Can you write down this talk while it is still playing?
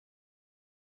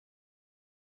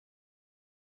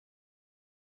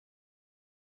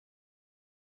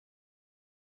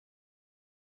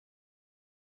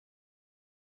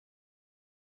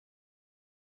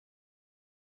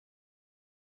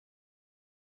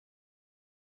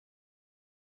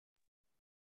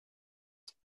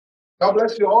God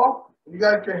bless you all. You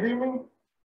guys can hear me?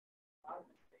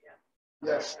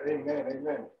 Yes, amen,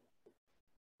 amen.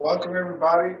 Welcome,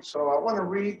 everybody. So I want to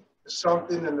read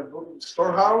something in the book of the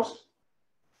Storehouse.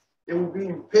 It will be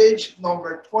in page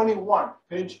number 21.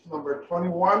 Page number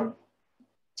 21.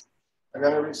 I'm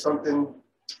going to read something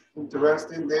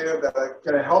interesting there that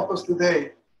can help us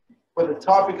today with the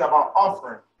topic about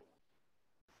offering.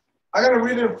 I'm going to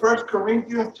read in 1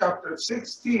 Corinthians chapter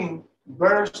 16,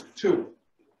 verse 2.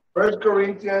 1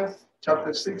 Corinthians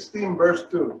chapter 16, verse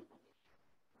 2.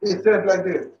 It says like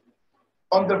this.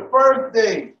 On the first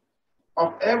day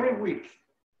of every week,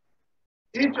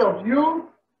 each of you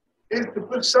is to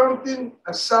put something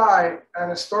aside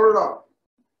and store it up,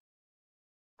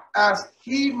 as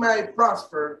he may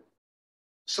prosper,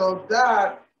 so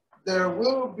that there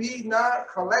will be not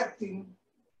collecting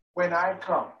when I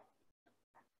come.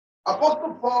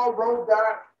 Apostle Paul wrote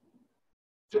that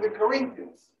to the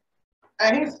Corinthians.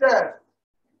 And he said,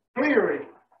 clearly,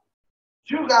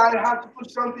 you guys have to put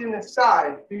something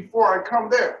aside before I come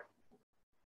there.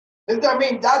 Does that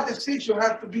mean that decision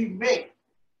has to be made?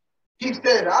 He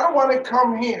said, I don't want to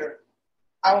come here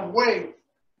and wait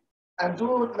and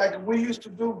do it like we used to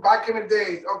do back in the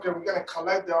days. Okay, we're going to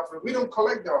collect the offering. We don't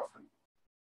collect the offering.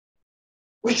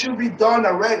 We should be done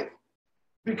already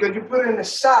because you put it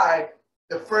aside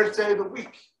the first day of the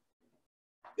week.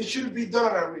 It should be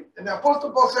done already. And the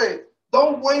Apostle Paul said,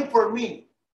 don't wait for me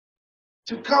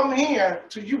to come here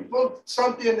till you put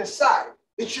something aside.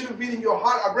 It should be in your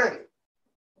heart already.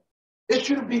 It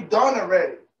should be done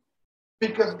already.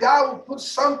 Because God will put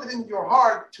something in your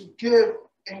heart to give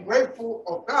and grateful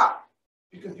of God.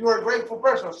 Because you're a grateful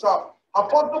person. So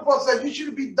Apostle Paul said you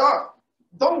should be done.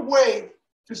 Don't wait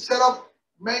to set up,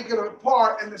 make it a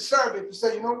part in the service to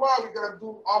say, you know what, we're going to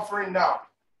do offering now.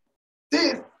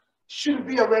 This should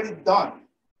be already done.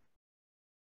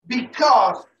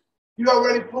 Because you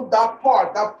already put that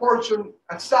part, that portion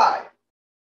aside.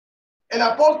 And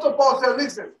Apostle Paul said,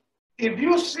 listen, if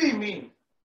you see me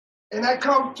and I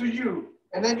come to you,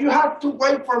 and then you have to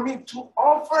wait for me to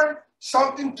offer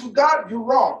something to God, you're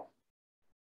wrong.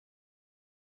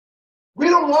 We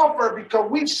don't offer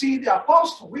because we see the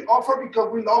apostle. We offer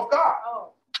because we love God.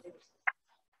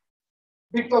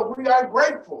 Because we are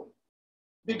grateful.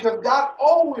 Because God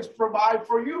always provides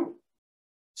for you.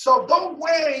 So don't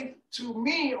wait to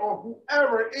me or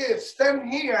whoever is standing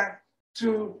here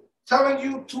to telling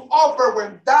you to offer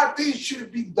when that thing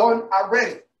should be done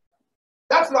already.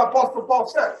 That's what Apostle Paul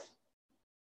says.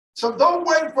 So don't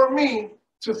wait for me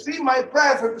to see my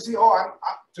presence, to see,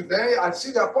 today I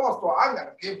see the apostle, I'm going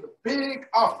to give a big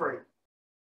offering.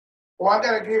 Or I'm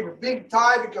going to give a big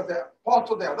tithe because the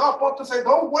apostle there. The apostle said,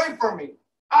 don't wait for me.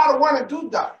 I don't want to do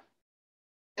that.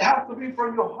 It has to be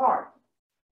from your heart.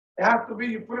 It has to be,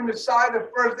 you put them aside the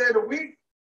first day of the week,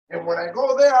 and when I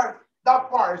go there, that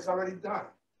part is already done.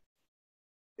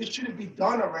 It should be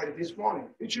done already this morning.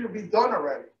 It should be done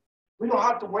already. We don't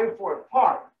have to wait for a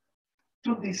part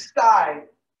to decide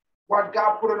what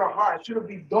God put in our heart. It should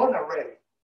be done already.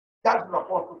 That's what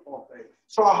Apostle Paul said.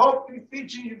 So I hope this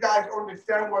teaching you guys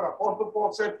understand what Apostle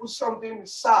Paul said. Put something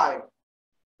aside.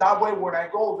 That way when I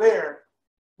go there,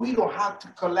 we don't have to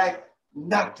collect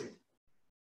nothing.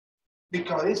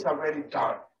 Because it's already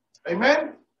done.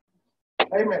 Amen?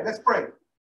 Amen. Let's pray.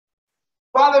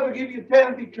 Father, we give you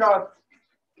thanks because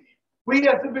we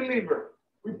as a believer,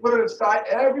 we put it aside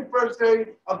every first day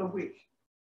of the week.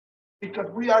 Because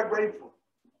we are grateful.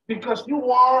 Because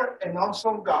you are an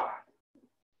awesome God.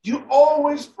 You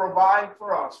always provide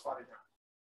for us, Father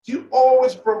God. You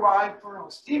always provide for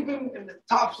us, even in the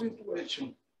tough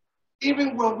situation,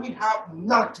 even when we have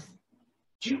nothing.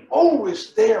 You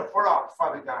always there for us,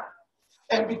 Father God.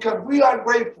 And because we are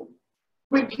grateful,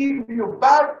 we give you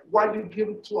back what you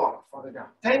give to us, Father God.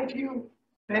 Thank you.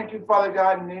 Thank you, Father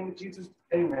God. In the name of Jesus,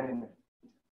 amen, amen.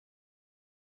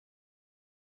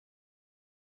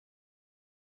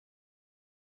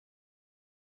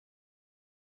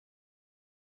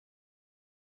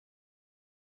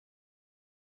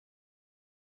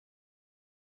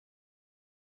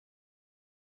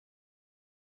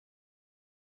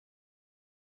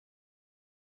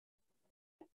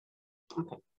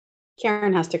 Okay.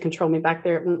 Karen has to control me back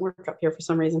there. It won't work up here for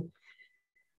some reason.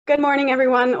 Good morning,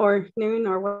 everyone, or noon,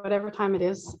 or whatever time it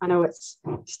is. I know it's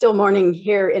still morning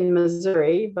here in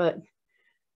Missouri, but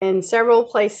in several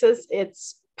places,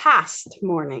 it's past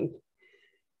morning.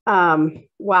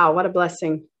 Wow, what a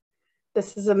blessing.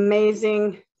 This is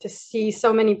amazing to see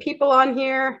so many people on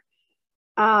here.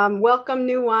 Welcome,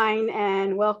 New Wine,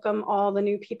 and welcome all the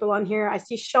new people on here. I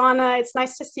see Shauna. It's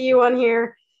nice to see you on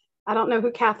here. I don't know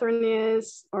who Catherine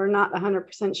is, or not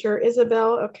 100% sure.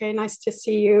 Isabel, okay, nice to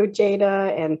see you.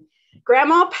 Jada and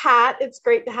Grandma Pat, it's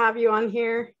great to have you on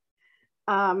here.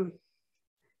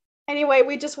 Anyway,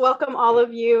 we just welcome all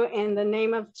of you in the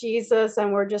name of Jesus,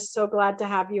 and we're just so glad to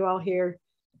have you all here.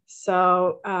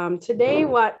 So today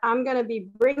what I'm going to be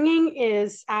bringing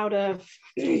is out of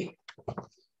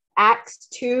Acts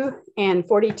 2 and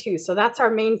 42. So that's our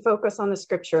main focus on the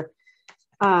scripture.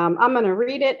 I'm going to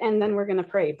read it and then we're going to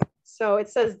pray. So it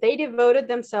says, they devoted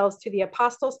themselves to the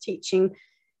apostles' teaching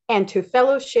and to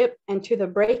fellowship and to the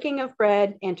breaking of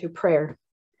bread and to prayer.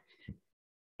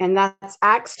 And that's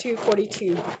Acts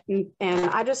 2:42. And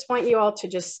I just want you all to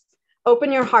just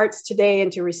open your hearts today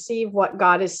and to receive what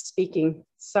God is speaking.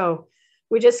 So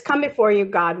we just come before you,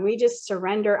 God. We just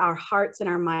surrender our hearts and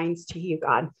our minds to you,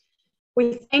 God.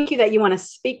 We thank you that you want to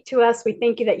speak to us. We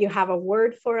thank you that you have a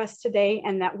word for us today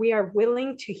and that we are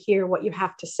willing to hear what you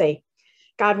have to say.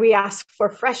 God, we ask for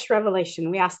fresh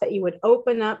revelation. We ask that you would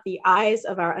open up the eyes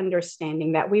of our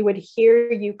understanding, that we would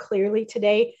hear you clearly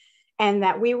today, and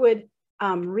that we would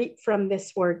reap from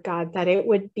this word, God, that it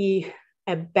would be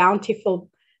a bountiful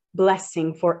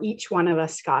blessing for each one of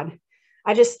us, God.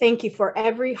 I just thank you for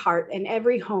every heart and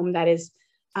every home that is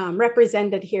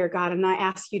represented here, God. And I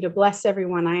ask you to bless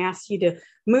everyone. I ask you to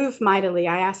move mightily.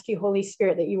 I ask you, Holy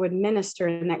Spirit, that you would minister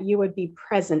and that you would be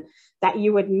present, that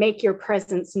you would make your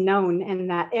presence known,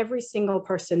 and that every single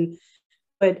person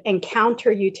would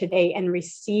encounter you today and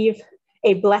receive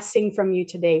a blessing from you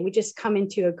today. We just come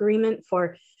into agreement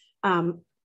for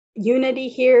unity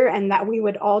here, and that we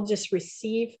would all just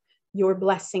receive your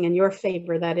blessing and your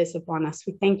favor that is upon us.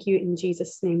 We thank you in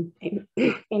Jesus' name.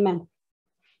 Amen.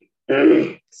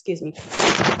 Excuse me.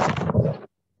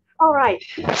 All right.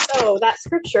 So that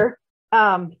scripture,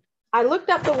 I looked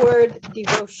up the word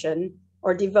devotion,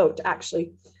 or devote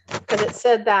actually, because it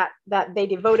said that they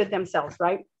devoted themselves,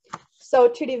 right? So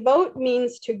to devote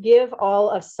means to give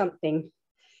all of something,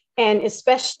 and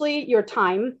especially your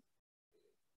time,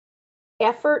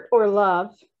 effort, or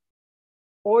love,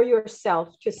 or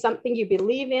yourself to something you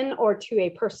believe in or to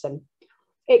a person.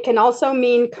 It can also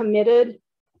mean committed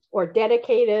or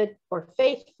dedicated or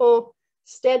faithful,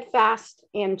 steadfast,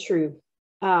 and true.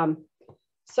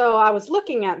 So I was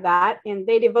looking at that, and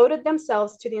they devoted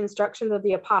themselves to the instructions of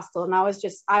the apostle. And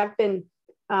I've been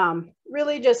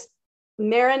really just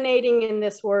marinating in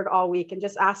this word all week and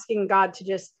just asking God to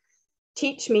just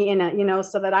teach me in it,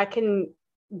 so that I can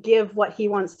give what he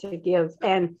wants to give.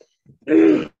 And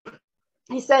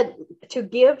he said to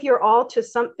give your all to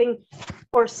something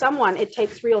or someone, it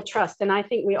takes real trust. And I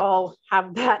think we all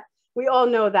have that. We all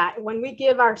know that when we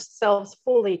give ourselves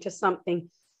fully to something,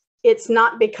 it's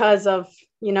not because of,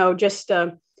 just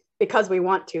because we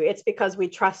want to. It's because we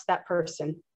trust that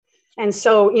person. And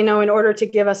so, in order to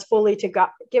give ourselves fully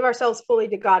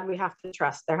to God, we have to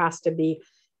trust. There has to be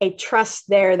a trust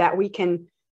there that we can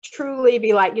truly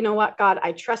be like, you know what, God,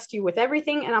 I trust you with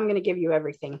everything, and I'm going to give you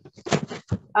everything.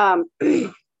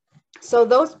 So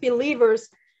those believers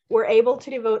were able to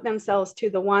devote themselves to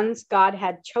the ones God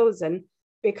had chosen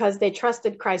because they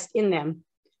trusted Christ in them.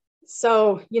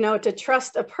 So, to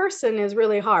trust a person is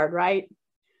really hard, right?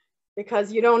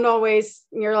 Because you don't always,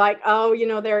 you're like, oh,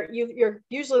 you're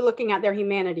usually looking at their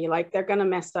humanity, like they're going to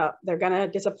mess up, they're going to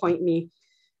disappoint me.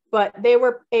 But they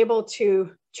were able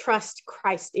to trust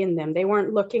Christ in them. They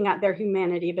weren't looking at their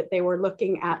humanity, but they were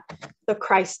looking at the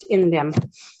Christ in them.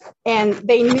 And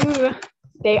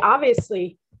they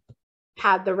obviously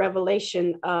had the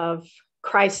revelation of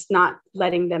Christ not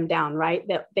letting them down, right?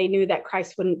 That they knew that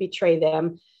Christ wouldn't betray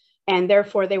them. And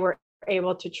therefore they were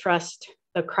able to trust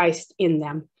the Christ in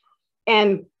them.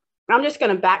 And I'm just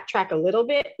going to backtrack a little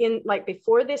bit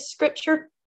before this scripture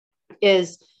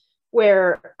is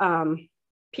where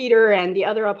Peter and the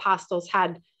other apostles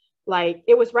had,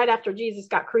 it was right after Jesus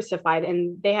got crucified,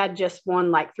 and they had just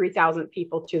won 3,000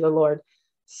 people to the Lord.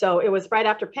 So it was right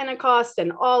after Pentecost,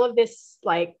 and all of this,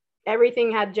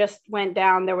 everything had just went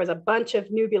down. There was a bunch of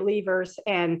new believers.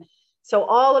 And so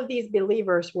all of these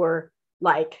believers were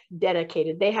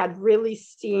dedicated. They had really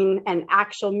seen an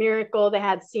actual miracle. They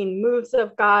had seen moves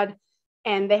of God,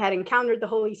 and they had encountered the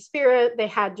Holy Spirit. They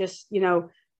had just,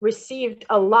 received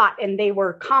a lot, and they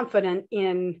were confident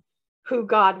in who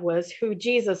God was, who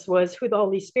Jesus was, who the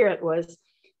Holy Spirit was.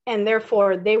 And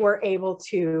therefore they were able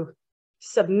to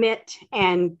submit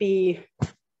and they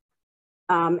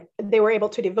were able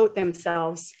to devote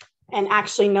themselves and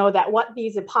actually know that what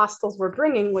these apostles were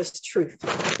bringing was truth.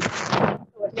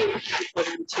 So it made it easy for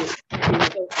them to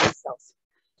devote themselves.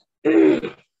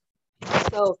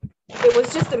 So it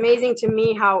was just amazing to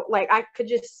me how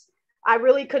I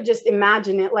really could just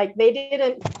imagine it. They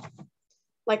didn't,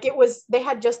 like it was, they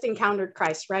had just encountered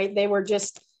Christ, right? They were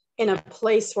just in a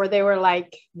place where they were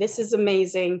like, this is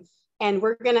amazing. And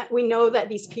we know that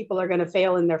these people are going to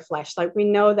fail in their flesh. Like we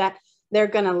know that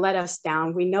they're going to let us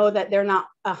down. We know that they're not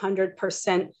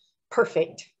 100%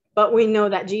 perfect, but we know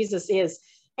that Jesus is.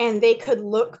 And they could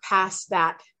look past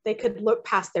that. They could look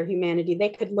past their humanity. They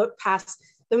could look past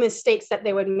the mistakes that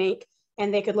they would make.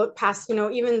 And they could look past, you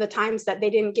know, even the times that they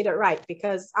didn't get it right,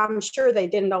 because I'm sure they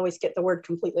didn't always get the word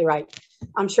completely right.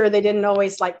 I'm sure they didn't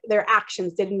always, like their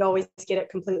actions didn't always get it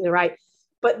completely right.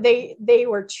 But they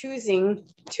were choosing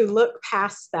to look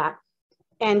past that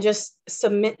and just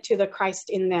submit to the Christ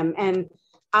in them. And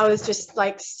I was just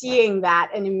like seeing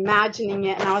that and imagining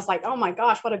it. And I was like, oh my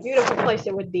gosh, what a beautiful place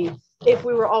it would be if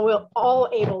we were all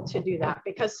able to do that.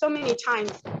 Because so many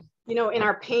times, you know, in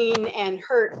our pain and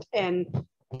hurt and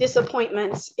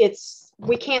disappointments,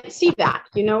 we can't see that,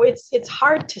 you know, it's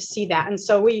hard to see that. And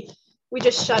so we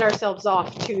just shut ourselves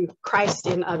off to Christ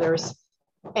in others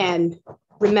and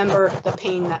remember the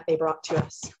pain that they brought to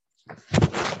us.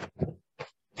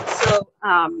 So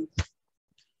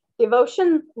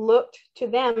devotion looked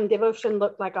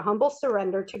like a humble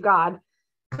surrender to God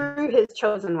through his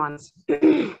chosen ones.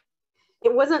 It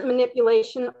wasn't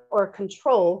manipulation or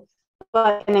control,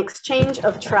 but an exchange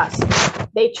of trust.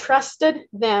 They trusted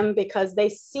them because they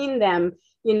seen them,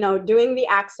 you know, doing the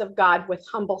acts of God with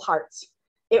humble hearts.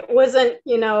 It wasn't,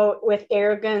 you know, with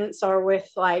arrogance or with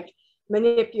like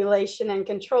manipulation and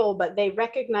control, but they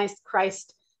recognized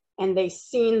Christ and they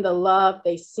seen the love,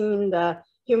 they seen the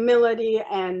humility,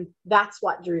 and that's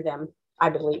what drew them, I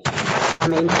believe. I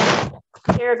mean,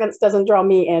 arrogance doesn't draw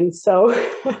me in, so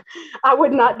I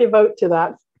would not devote to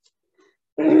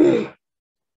that.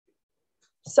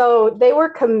 So they were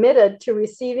committed to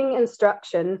receiving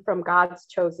instruction from God's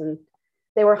chosen.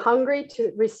 They were hungry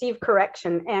to receive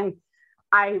correction. And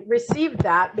I received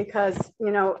that because,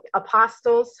 you know,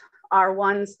 apostles are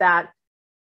ones that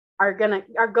are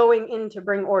going in to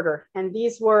bring order. And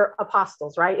these were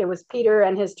apostles, right? It was Peter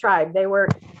and his tribe. They were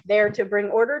there to bring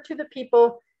order to the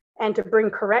people and to bring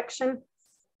correction.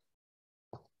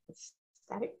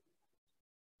 Static.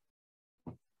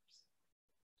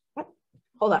 What?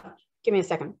 Hold on. Give me a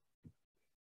second.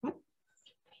 What?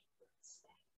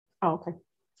 Oh, okay.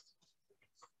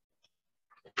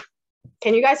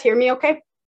 Can you guys hear me okay?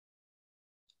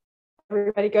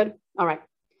 Everybody good? All right.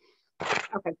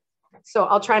 Okay. So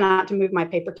I'll try not to move my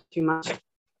paper too much.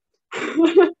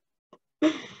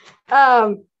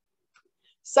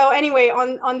 So anyway,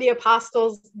 on the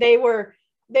apostles, they were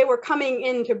coming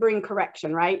in to bring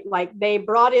correction, right? Like they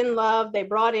brought in love, they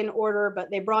brought in order, but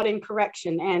they brought in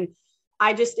correction. And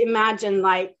I just imagine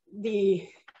like the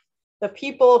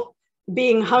people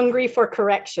being hungry for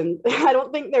correction. I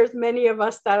don't think there's many of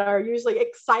us that are usually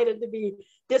excited to be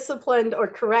disciplined or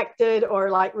corrected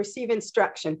or like receive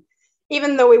instruction,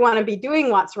 even though we want to be doing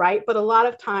what's right. But a lot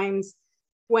of times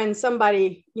when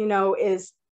somebody, you know,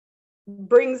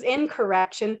 brings in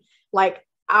correction, like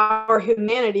our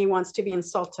humanity wants to be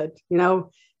insulted, you know,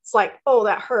 it's like, oh,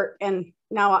 that hurt. And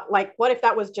now, like, what if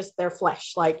that was just their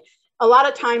flesh? Like a lot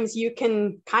of times you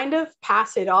can kind of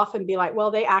pass it off and be like, well,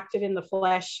 they acted in the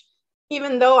flesh.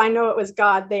 Even though I know it was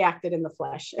God, they acted in the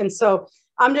flesh. And so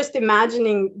I'm just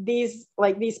imagining these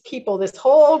people, this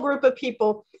whole group of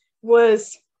people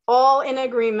was all in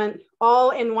agreement,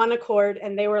 all in one accord,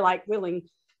 and they were like willing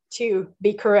to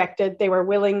be corrected. They were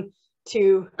willing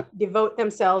to devote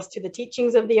themselves to the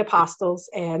teachings of the apostles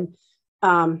and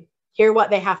hear what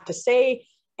they have to say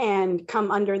and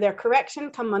come under their correction,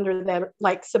 come under their,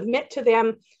 like, submit to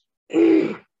them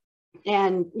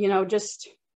and, you know, just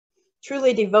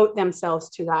truly devote themselves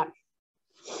to that.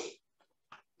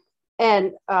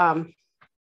 And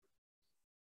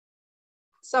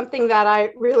something that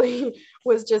I really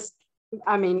was just,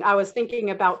 I mean, I was thinking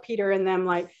about Peter and them,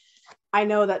 like, I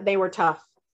know that they were tough.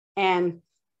 And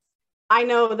I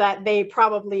know that they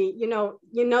probably, you know,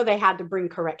 they had to bring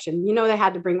correction, you know, they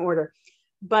had to bring order.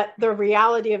 But the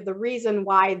reality of the reason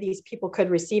why these people could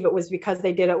receive it was because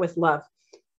they did it with love.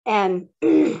 And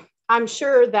I'm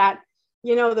sure that,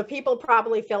 you know, the people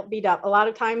probably felt beat up. A lot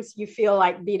of times you feel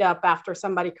like beat up after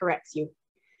somebody corrects you.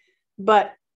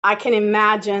 But I can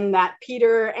imagine that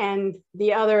Peter and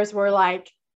the others were like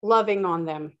loving on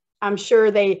them. I'm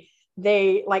sure they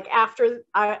like, after,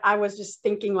 I was just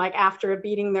thinking, like, after a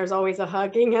beating, there's always a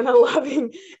hugging and a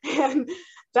loving. And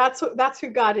that's who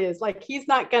God is. Like, he's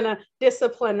not going to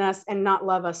discipline us and not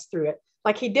love us through it.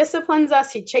 Like, he disciplines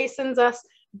us, he chastens us,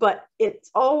 but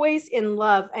it's always in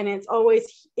love. And it's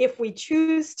always, if we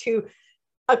choose to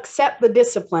accept the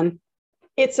discipline,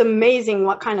 it's amazing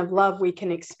what kind of love we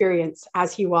can experience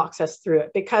as he walks us through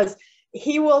it, because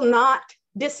he will not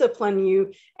discipline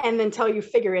you and then tell you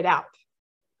figure it out.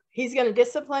 He's going to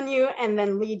discipline you and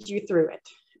then lead you through it.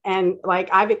 And like,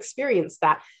 I've experienced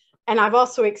that. And I've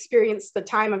also experienced the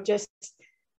time of just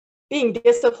being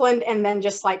disciplined and then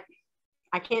just like,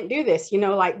 I can't do this, you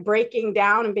know, like breaking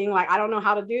down and being like, I don't know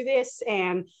how to do this.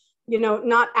 And, you know,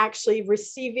 not actually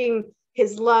receiving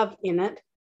his love in it,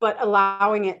 but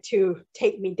allowing it to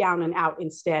take me down and out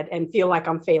instead and feel like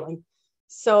I'm failing.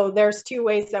 So there's two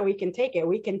ways that we can take it.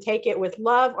 We can take it with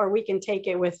love, or we can take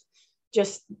it with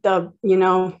just the, you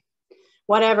know,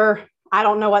 whatever. I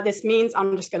don't know what this means.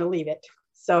 I'm just going to leave it.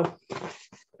 So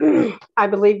I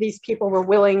believe these people were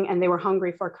willing and they were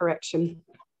hungry for correction.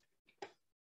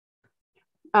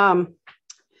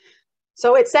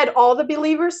 So it said all the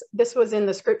believers. This was in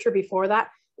the scripture before that.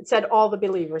 It said all the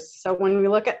believers. So when we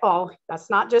look at all, that's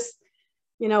not just,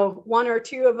 you know, one or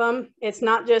two of them. It's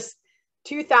not just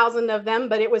 2,000 of them,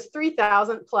 but it was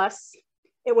 3,000 plus.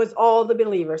 It was all the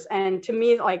believers. And to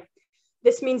me, like,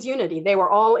 this means unity. They were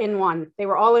all in one. They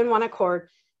were all in one accord,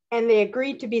 and they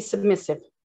agreed to be submissive.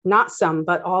 Not some,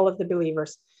 but all of the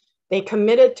believers. They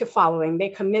committed to following. They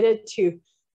committed to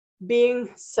being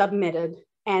submitted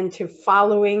and to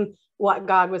following what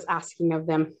God was asking of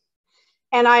them.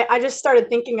 And I just started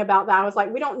thinking about that. I was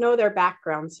like, we don't know their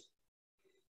backgrounds.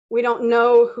 We don't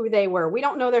know who they were. We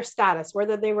don't know their status,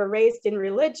 whether they were raised in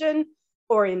religion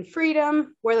or in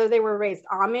freedom, whether they were raised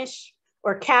Amish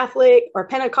or Catholic or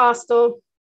Pentecostal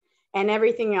and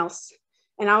everything else.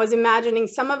 And I was imagining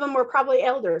some of them were probably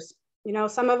elders. You know,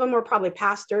 some of them were probably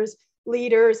pastors,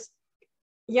 leaders,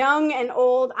 young and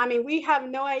old. I mean, we have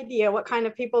no idea what kind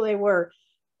of people they were,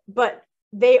 but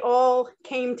they all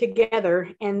came together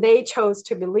and they chose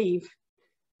to believe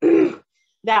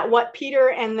that what Peter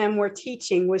and them were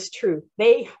teaching was true.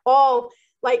 They all,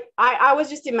 like, I was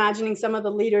just imagining some of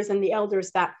the leaders and the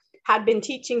elders that had been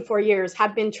teaching for years,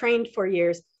 had been trained for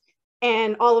years,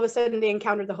 and all of a sudden they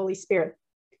encountered the Holy Spirit.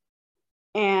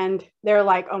 And they're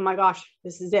like, oh my gosh,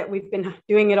 this is it. We've been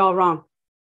doing it all wrong.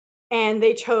 And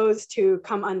they chose to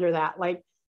come under that, like,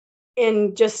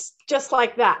 and just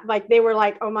like that. Like, they were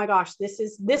like, oh my gosh, this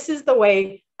is the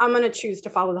way. I'm going to choose to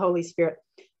follow the Holy Spirit.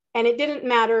 And it didn't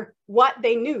matter what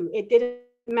they knew. It didn't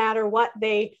matter what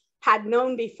they had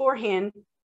known beforehand.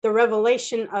 The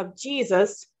revelation of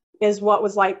Jesus is what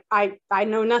was like, I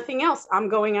know nothing else. I'm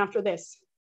going after this.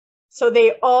 So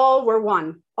they all were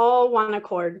one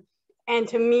accord. And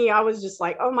to me, I was just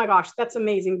like, oh my gosh, that's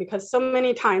amazing, because so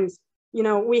many times, you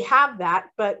know, we have that,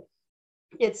 but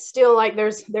it's still like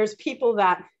there's people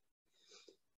that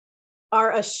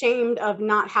are ashamed of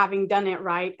not having done it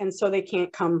right. And so they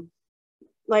can't come,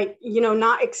 like, you know,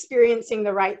 not experiencing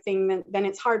the right thing, then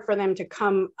it's hard for them to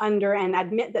come under and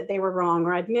admit that they were wrong,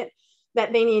 or admit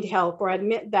that they need help, or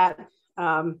admit that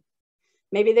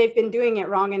maybe they've been doing it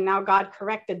wrong and now God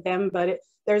corrected them, but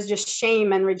there's just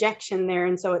shame and rejection there.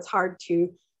 And so it's hard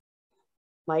to,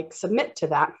 like, submit to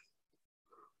that.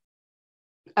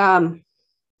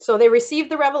 So they received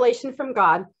the revelation from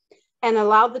God and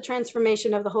allowed the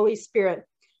transformation of the Holy Spirit,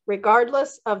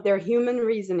 regardless of their human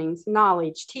reasonings,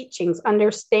 knowledge, teachings,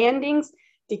 understandings,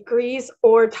 degrees,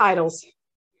 or titles.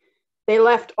 They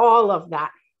left all of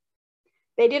that.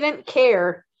 They didn't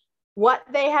care what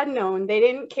they had known. They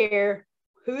didn't care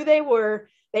who they were.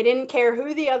 They didn't care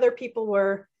who the other people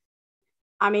were.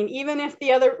 I mean, even if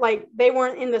the other, like, they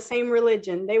weren't in the same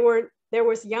religion, there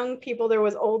was young people, there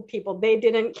was old people. They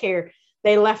didn't care.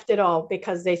 They left it all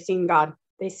because they seen God.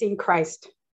 They seen Christ.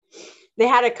 They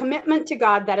had a commitment to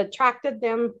God that attracted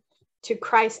them to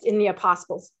Christ in the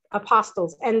apostles.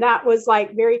 And that was,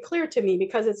 like, very clear to me,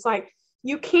 because it's like,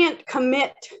 you can't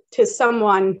commit to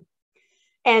someone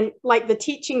and, like, the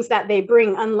teachings that they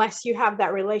bring unless you have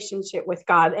that relationship with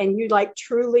God and you, like,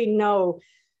 truly know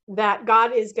that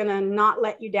God is going to not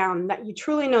let you down, that you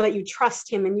truly know that you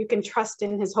trust him and you can trust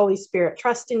in his Holy Spirit,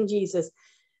 trust in Jesus.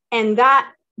 And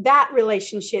that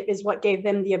relationship is what gave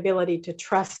them the ability to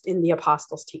trust in the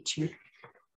apostles' teaching.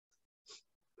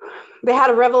 They had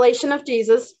a revelation of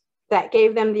Jesus that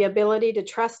gave them the ability to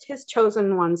trust his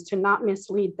chosen ones, to not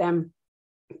mislead them.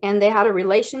 And they had a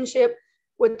relationship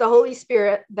with the Holy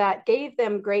Spirit that gave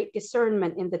them great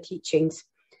discernment in the teachings.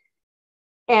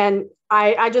 And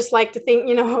I just like to think,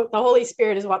 you know, the Holy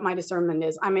Spirit is what my discernment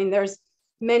is. I mean, there's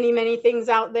many, many things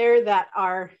out there that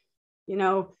are, you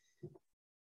know,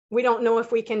 we don't know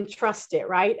if we can trust it,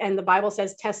 right? And the Bible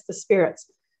says, test the spirits.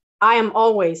 I am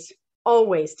always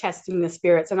testing the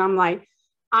spirits. And I'm like,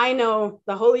 I know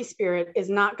the Holy Spirit is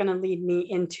not going to lead me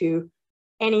into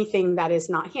anything that is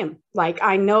not him. Like,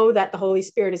 I know that the Holy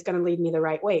Spirit is going to lead me the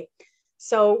right way.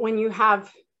 So when you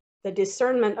have the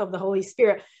discernment of the Holy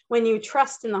Spirit, when you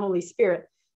trust in the Holy Spirit,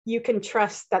 you can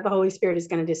trust that the Holy Spirit is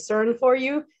going to discern for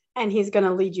you and he's going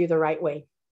to lead you the right way.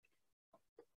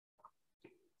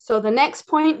 So the next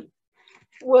point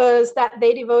was that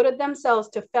they devoted themselves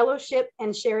to fellowship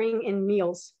and sharing in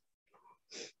meals.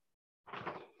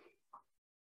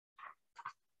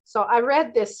 So I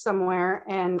read this somewhere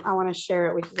and I want to share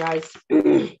it with you guys.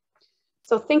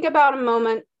 So think a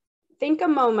moment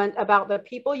about the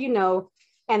people you know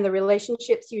and the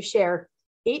relationships you share.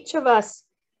 Each of us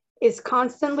is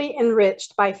constantly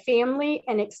enriched by family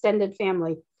and extended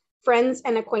family, friends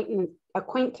and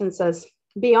acquaintances.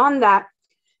 Beyond that,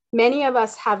 many of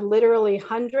us have literally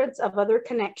hundreds of other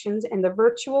connections in the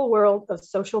virtual world of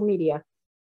social media.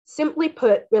 Simply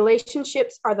put,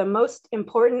 relationships are the most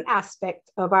important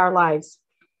aspect of our lives.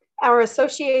 Our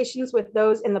associations with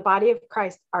those in the body of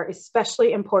Christ are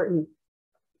especially important.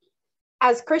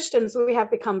 As Christians, we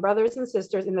have become brothers and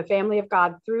sisters in the family of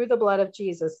God through the blood of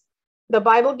Jesus. The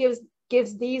Bible gives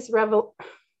these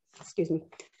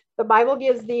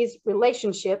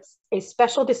relationships a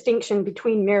special distinction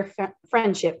between mere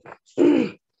friendship.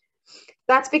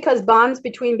 That's because bonds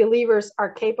between believers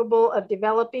are capable of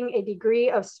developing a degree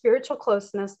of spiritual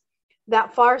closeness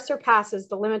that far surpasses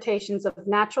the limitations of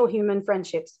natural human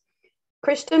friendships.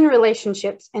 Christian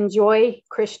relationships enjoy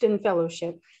Christian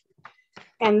fellowship.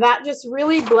 And that just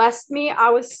really blessed me. I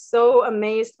was so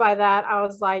amazed by that. I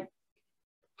was like,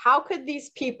 how could these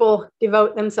people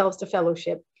devote themselves to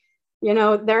fellowship? You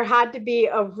know, there had to be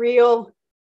a real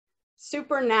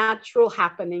supernatural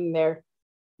happening there,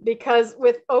 because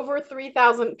with over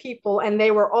 3,000 people, and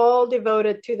they were all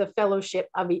devoted to the fellowship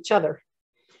of each other.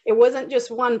 It wasn't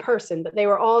just one person, but they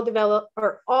were all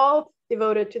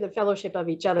devoted to the fellowship of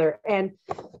each other. And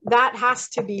that has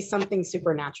to be something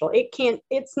supernatural.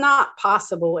 It's not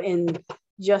possible in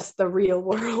just the real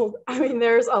world. I mean,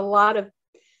 there's a lot of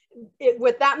it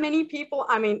with that many people.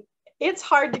 I mean, it's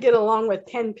hard to get along with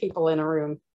 10 people in a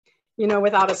room, you know,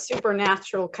 without a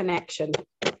supernatural connection.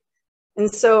 And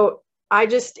so I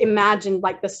just imagined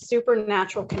like the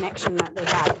supernatural connection that they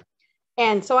had.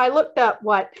 And so I looked up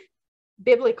what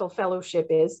biblical fellowship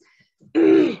is.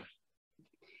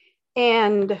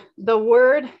 And the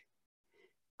word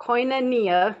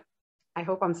koinonia, I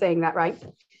hope I'm saying that right,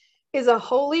 is a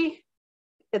holy,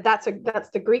 that's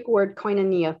the Greek word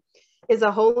koinonia, is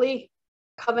a holy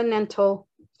covenantal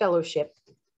fellowship.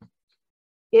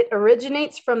 It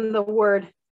originates from the word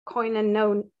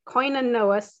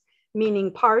koinonos,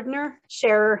 meaning partner,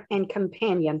 sharer, and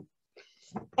companion.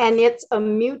 And it's a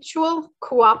mutual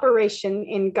cooperation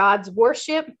in God's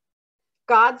worship,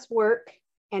 God's work,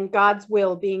 and God's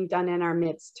will being done in our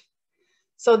midst.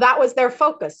 So that was their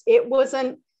focus. It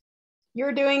wasn't,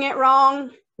 you're doing it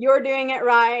wrong, you're doing it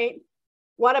right.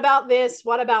 What about this?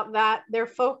 What about that? Their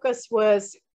focus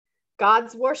was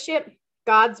God's worship,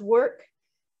 God's work,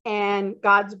 and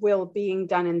God's will being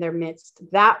done in their midst.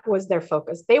 That was their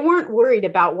focus. They weren't worried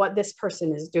about what this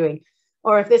person is doing,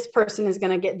 or if this person is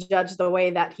going to get judged the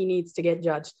way that he needs to get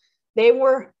judged. They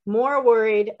were more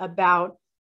worried about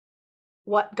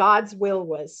what God's will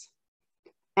was.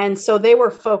 And so they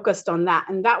were focused on that.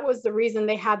 And that was the reason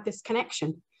they had this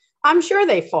connection. I'm sure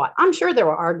they fought. I'm sure there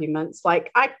were arguments.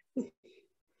 Like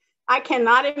I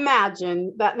cannot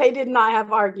imagine that they did not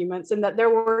have arguments and that there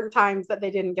were times that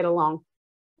they didn't get along.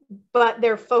 But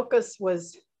their focus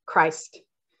was Christ.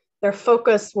 Their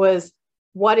focus was,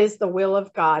 what is the will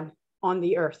of God on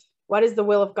the earth? What is the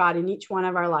will of God in each one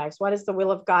of our lives? What is the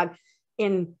will of God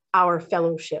in our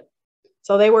fellowship?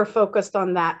 So they were focused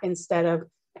on that instead of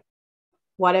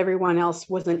what everyone else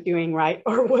wasn't doing right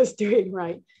or was doing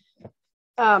right.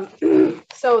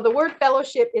 So the word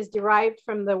fellowship is derived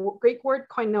from the Greek word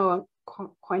koinonia.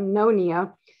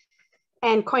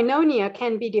 And koinonia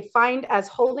can be defined as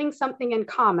holding something in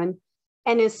common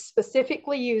and is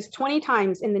specifically used 20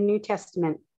 times in the New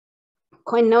Testament.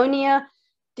 Koinonia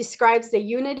describes the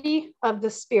unity of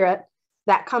the Spirit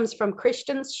that comes from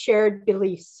Christians' shared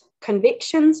beliefs,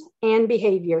 convictions, and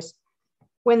behaviors.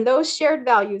 When those shared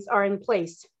values are in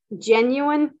place,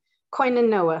 genuine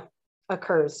koinonia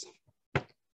occurs.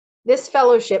 This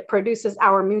fellowship produces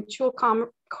our mutual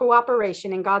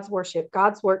cooperation in God's worship,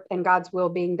 God's work, and God's will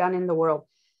being done in the world.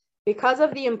 Because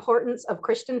of the importance of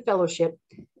Christian fellowship,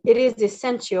 it is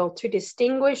essential to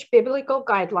distinguish biblical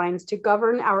guidelines to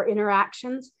govern our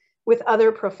interactions with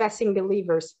other professing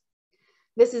believers.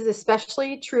 This is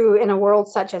especially true in a world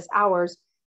such as ours,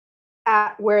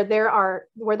 where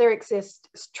there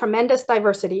exists tremendous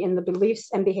diversity in the beliefs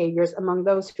and behaviors among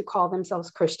those who call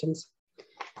themselves Christians.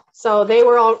 So they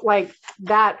were all like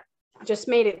that, just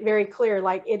made it very clear,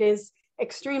 like it is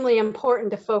extremely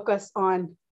important to focus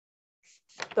on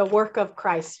the work of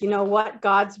Christ, you know, what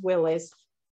God's will is.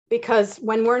 because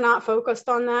when we're not focused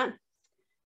on that,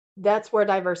 that's where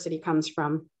diversity comes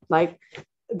from. Like,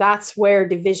 that's where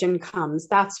division comes.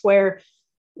 That's where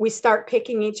we start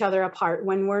picking each other apart,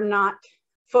 when we're not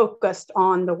focused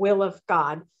on the will of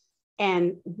God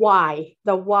and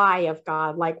the why of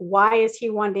God. Like, why is he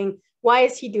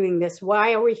doing this?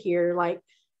 Why are we here? Like,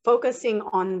 focusing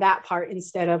on that part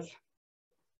instead of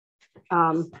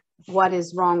what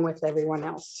is wrong with everyone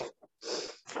else.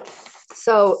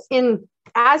 So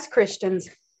as Christians,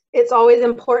 it's always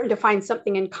important to find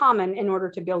something in common in order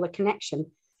to build a connection.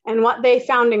 And what they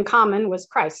found in common was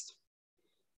Christ.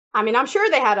 I mean, I'm sure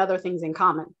they had other things in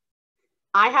common.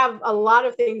 I have a lot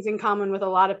of things in common with a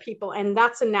lot of people, and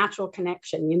that's a natural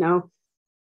connection, you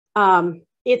know.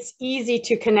 It's easy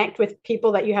to connect with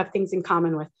people that you have things in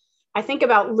common with. I think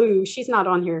about Lou. She's not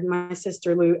on here. My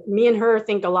sister Lou. Me and her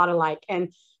think a lot alike,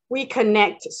 and we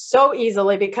connect so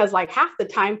easily because, like, half the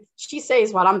time she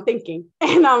says what I'm thinking,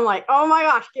 and I'm like, oh my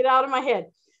gosh, get out of my head.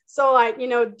 So, like, you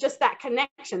know, just that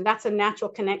connection, that's a natural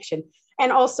connection.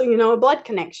 And also, you know, a blood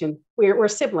connection. We're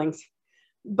siblings,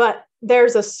 but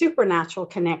there's a supernatural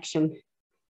connection,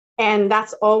 and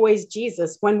that's always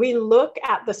Jesus. When we look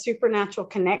at the supernatural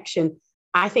connection,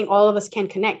 I think all of us can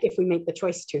connect if we make the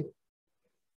choice to.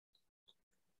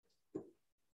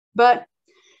 But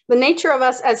the nature of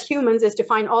us as humans is to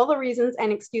find all the reasons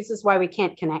and excuses why we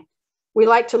can't connect. We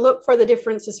like to look for the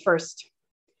differences first.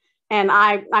 And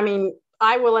I mean,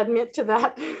 I will admit to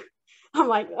that. I'm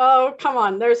like, oh, come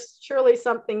on. There's surely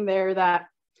something there that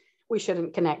we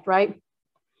shouldn't connect, right?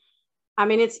 I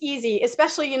mean, it's easy,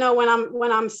 especially, you know,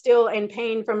 when I'm still in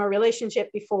pain from a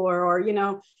relationship before, or, you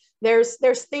know, there's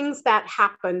things that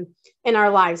happen in our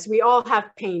lives. We all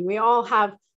have pain. We all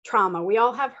have trauma. We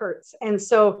all have hurts. And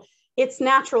so it's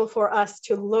natural for us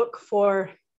to look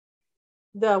for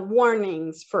the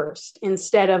warnings first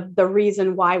instead of the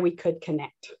reason why we could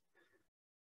connect.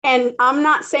 And I'm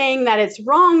not saying that it's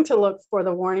wrong to look for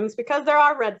the warnings, because there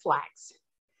are red flags.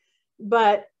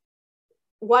 But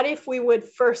what if we would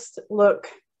first look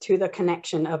to the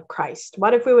connection of Christ?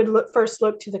 What if we would first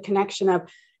look to the connection of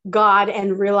God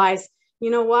and realize, you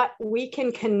know what, we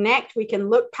can connect, we can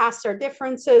look past our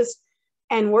differences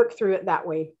and work through it that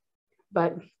way.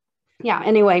 But yeah,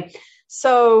 anyway,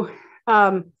 so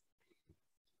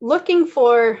looking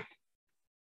for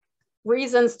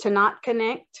reasons to not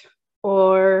connect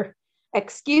or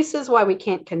excuses why we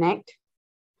can't connect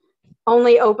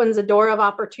only opens a door of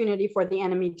opportunity for the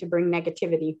enemy to bring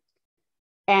negativity.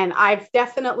 And I've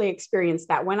definitely experienced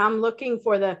that. When I'm looking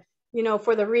for the, you know,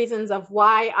 for the reasons of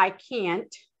why I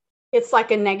can't, it's like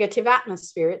a negative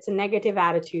atmosphere. It's a negative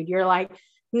attitude. You're like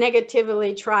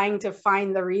negatively trying to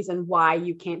find the reason why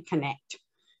you can't connect.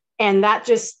 And that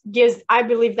just gives, I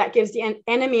believe that gives the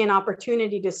enemy an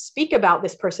opportunity to speak about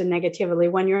this person negatively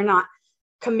when you're not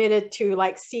committed to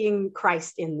like seeing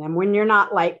Christ in them, when you're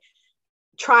not like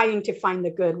trying to find the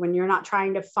good, when you're not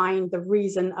trying to find the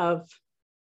reason of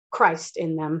Christ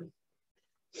in them.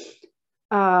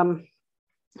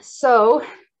 So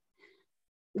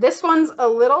this one's a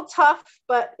little tough,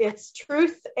 but it's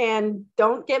truth, and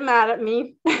don't get mad at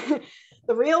me.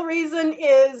 The real reason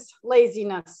is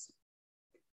laziness,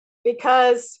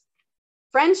 because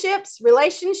friendships,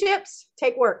 relationships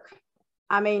take work.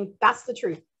 I mean, that's the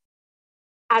truth.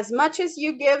 As much as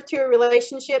you give to a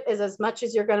relationship is as much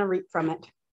as you're going to reap from it.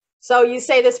 So you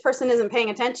say this person isn't paying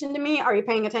attention to me. Are you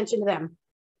paying attention to them?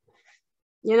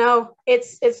 You know,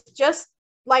 it's just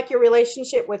like your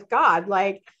relationship with God.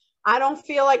 Like, I don't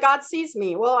feel like God sees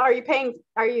me. Well, are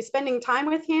you spending time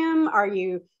with him? Are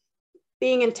you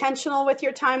being intentional with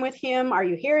your time with him? Are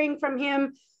you hearing from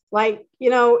him? Like, you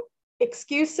know,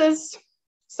 excuses,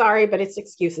 sorry, but it's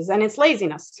excuses, and it's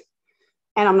laziness.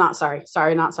 And I'm not sorry.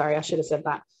 I should have said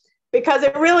that, because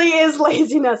it really is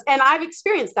laziness. And I've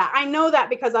experienced that. I know that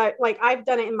because I've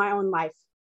done it in my own life.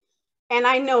 And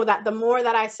I know that the more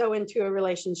that I sow into a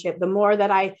relationship, the more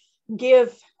that I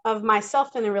give of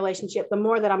myself in a relationship, the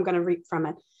more that I'm going to reap from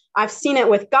it. I've seen it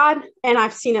with God, and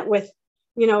I've seen it with,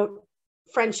 you know,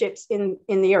 friendships in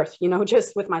the earth, you know,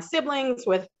 just with my siblings,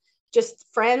 with just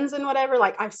friends and whatever.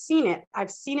 Like, I've seen it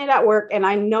at work, and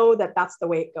I know that that's the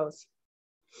way it goes.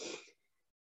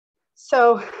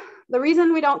 So the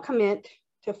reason we don't commit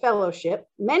to fellowship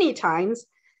many times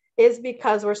is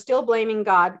because we're still blaming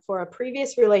God for a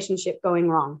previous relationship going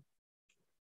wrong.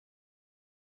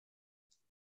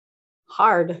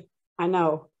 Hard, I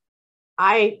know.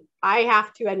 I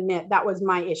have to admit that was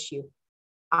my issue.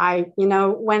 You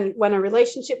know, when a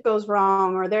relationship goes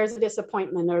wrong, or there's a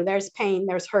disappointment, or there's pain,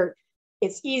 there's hurt,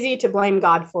 it's easy to blame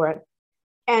God for it.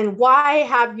 And why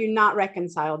have you not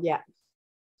reconciled yet?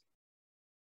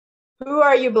 Who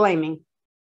are you blaming?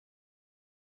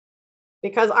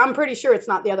 because I'm pretty sure it's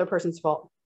not the other person's fault.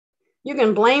 You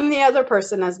can blame the other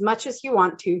person as much as you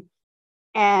want to.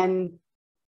 And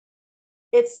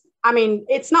it's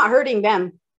not hurting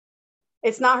them.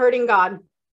 It's not hurting God.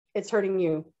 It's hurting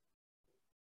you.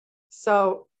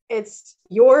 So it's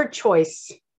your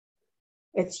choice.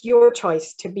 It's your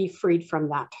choice to be freed from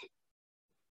that.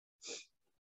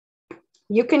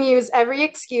 You can use every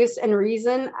excuse and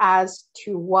reason as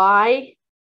to why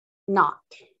not.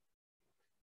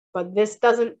 But this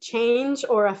doesn't change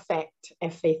or affect a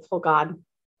faithful God.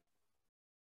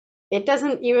 It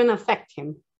doesn't even affect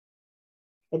him.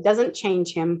 It doesn't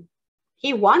change him.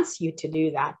 He wants you to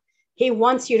do that. He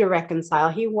wants you to reconcile.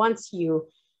 He wants you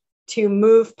to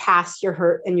move past your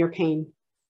hurt and your pain.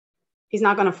 He's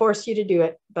not going to force you to do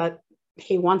it, but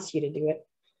he wants you to do it.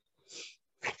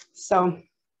 So,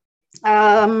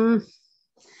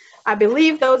 I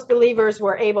believe those believers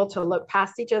were able to look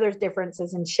past each other's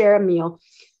differences and share a meal.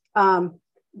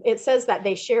 It says that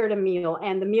they shared a meal,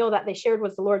 and the meal that they shared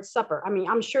was the Lord's Supper. I mean,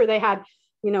 I'm sure they had,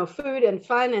 food and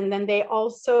fun, and then they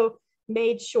also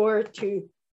made sure to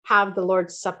have the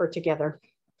Lord's Supper together.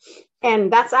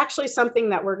 And that's actually something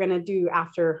that we're going to do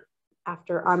after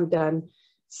I'm done.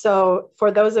 So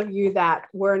for those of you that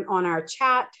weren't on our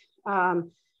chat,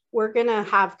 we're going to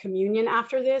have communion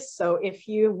after this. So if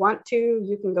you want to,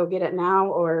 you can go get it now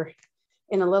or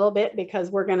in a little bit, because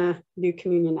we're going to do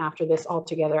communion after this all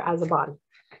together as a body.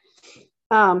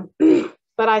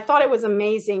 But I thought it was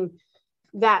amazing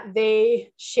that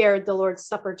they shared the Lord's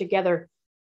Supper together,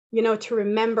 to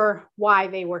remember why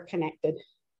they were connected.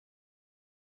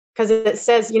 Because it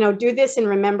says, do this in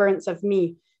remembrance of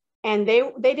me. And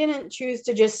they didn't choose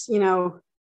to just,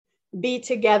 be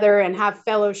together and have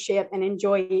fellowship and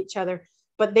enjoy each other,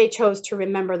 but they chose to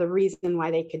remember the reason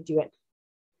why they could do it.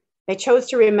 They chose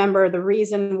to remember the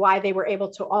reason why they were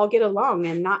able to all get along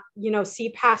and not, see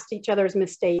past each other's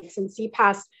mistakes and see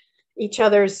past each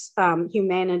other's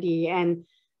humanity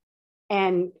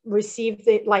and receive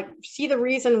see the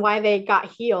reason why they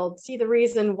got healed, see the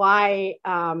reason why,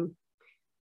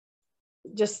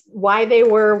 just why they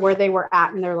were where they were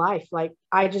at in their life. Like,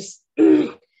 I just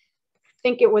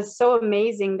think it was so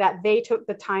amazing that they took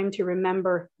the time to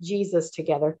remember Jesus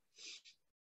together.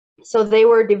 So they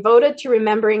were devoted to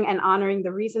remembering and honoring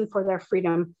the reason for their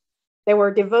freedom. They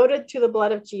were devoted to the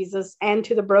blood of Jesus and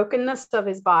to the brokenness of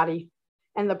his body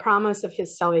and the promise of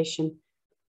his salvation.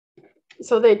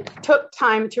 So they took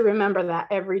time to remember that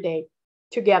every day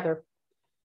together,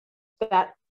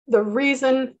 that the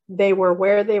reason they were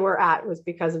where they were at was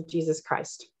because of Jesus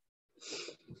Christ.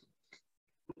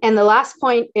 And the last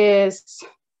point is,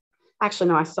 actually,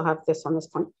 no, I still have this on this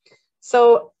point.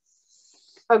 So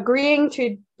agreeing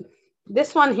to,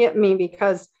 this one hit me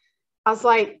because I was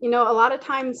like, a lot of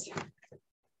times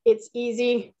it's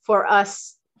easy for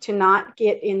us to not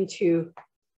get into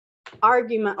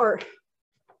argument or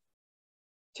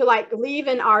to leave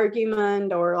an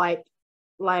argument or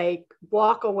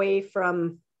walk away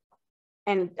from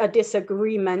a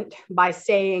disagreement by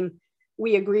saying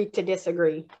we agree to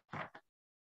disagree.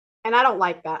 And I don't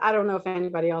like that. I don't know if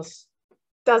anybody else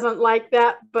doesn't like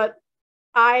that, but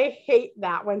I hate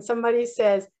that when somebody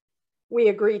says we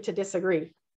agree to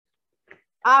disagree.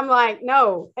 I'm like,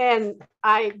 no. And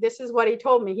this is what he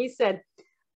told me. He said,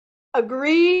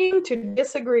 agreeing to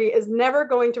disagree is never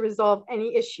going to resolve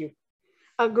any issue.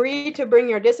 Agree to bring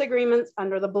your disagreements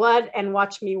under the blood and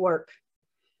watch me work.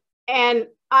 And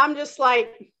I'm just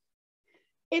like,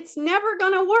 it's never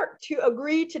going to work to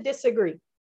agree to disagree.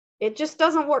 It just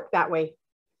doesn't work that way.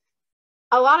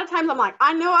 A lot of times I'm like,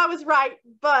 I know I was right,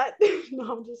 but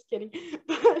no, I'm just kidding.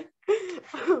 But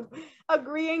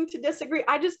agreeing to disagree,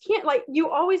 I just can't, you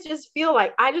always just feel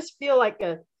like, I just feel like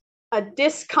a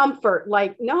discomfort.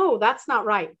 Like, no, that's not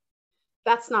right.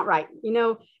 That's not right.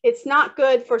 It's not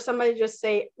good for somebody to just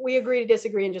say, we agree to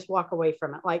disagree and just walk away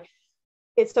from it. Like,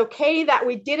 it's okay that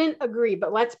we didn't agree,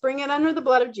 but let's bring it under the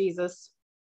blood of Jesus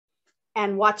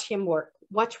and watch him work.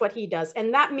 Watch what he does.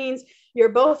 And that means you're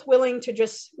both willing to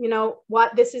just,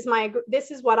 this is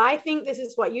what I think. This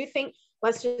is what you think.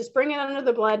 Let's just bring it under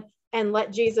the blood and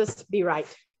let Jesus be right.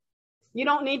 You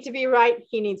don't need to be right.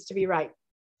 He needs to be right.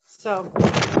 So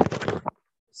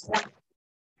that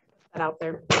out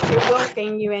there. It won't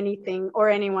gain you anything or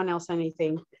anyone else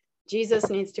anything. Jesus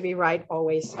needs to be right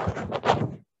always.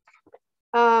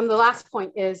 The last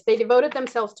point is they devoted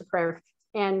themselves to prayer.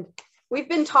 And we've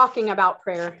been talking about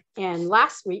prayer, and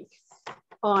last week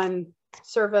on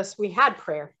service, we had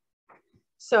prayer.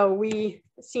 So we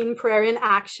seen prayer in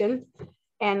action,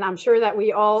 and I'm sure that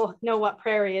we all know what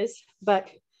prayer is, but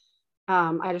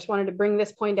I just wanted to bring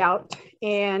this point out.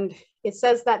 And it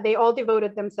says that they all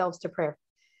devoted themselves to prayer.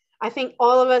 I think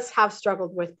all of us have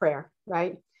struggled with prayer,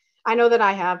 right? I know that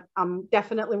I have. I'm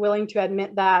definitely willing to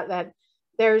admit that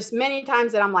there's many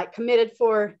times that I'm like committed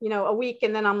for, a week,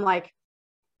 and then I'm like,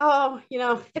 oh,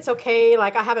 it's okay.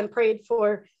 Like I haven't prayed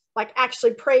for, like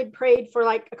actually prayed for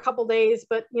like a couple days,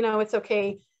 but it's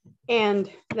okay.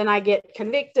 And then I get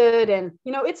convicted, and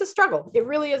it's a struggle. It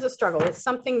really is a struggle. It's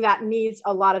something that needs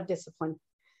a lot of discipline.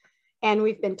 And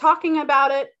we've been talking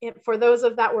about it. For those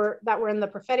of that were in the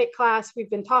prophetic class, we've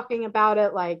been talking about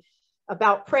it, like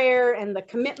about prayer and the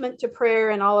commitment to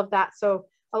prayer and all of that. So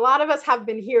a lot of us have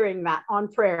been hearing that on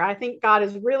prayer. I think God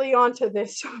is really onto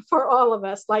this for all of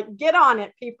us. Like, get on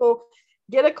it, people.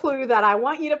 Get a clue that I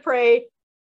want you to pray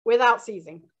without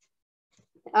ceasing.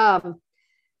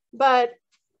 But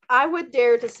I would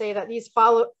dare to say that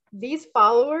these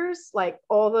followers, like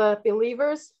all the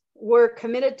believers, were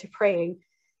committed to praying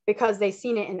because they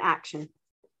seen it in action.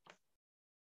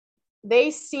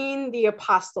 They seen the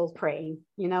apostles praying,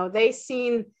 they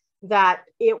seen that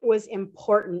it was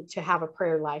important to have a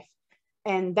prayer life.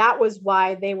 And that was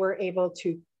why they were able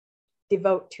to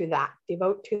devote to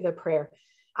the prayer.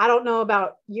 I don't know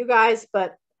about you guys,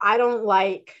 but I don't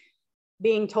like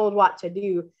being told what to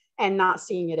do and not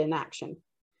seeing it in action.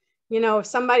 If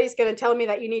somebody's going to tell me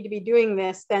that you need to be doing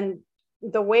this, then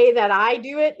the way that I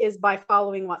do it is by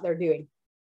following what they're doing.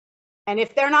 And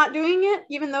if they're not doing it,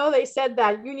 even though they said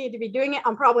that you need to be doing it,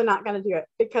 I'm probably not going to do it,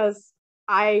 because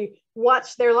I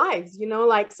watch their lives,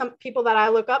 like some people that I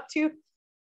look up to,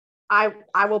 I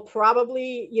will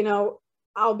probably,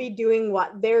 I'll be doing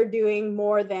what they're doing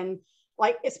more than,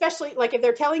 like, especially like if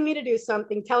they're telling me to do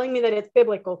something, telling me that it's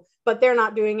biblical, but they're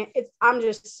not doing it. I'm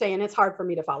just saying it's hard for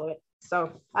me to follow it.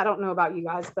 So I don't know about you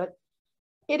guys, but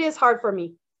it is hard for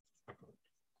me.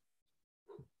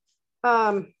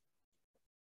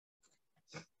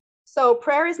 So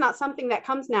prayer is not something that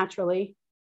comes naturally.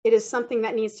 It is something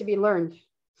that needs to be learned.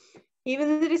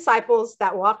 Even the disciples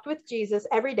that walked with Jesus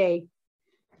every day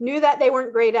knew that they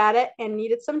weren't great at it and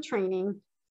needed some training.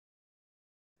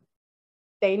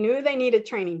 They knew they needed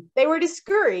training. They were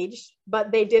discouraged,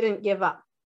 but they didn't give up.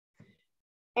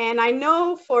 And I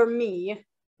know for me,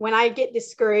 when I get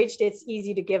discouraged, it's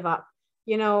easy to give up.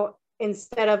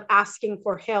 Instead of asking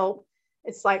for help,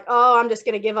 it's like, oh, I'm just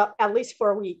going to give up at least for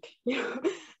a week.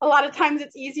 A lot of times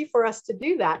it's easy for us to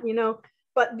do that,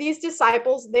 but these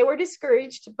disciples, they were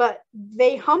discouraged, but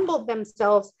they humbled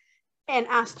themselves and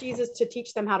asked Jesus to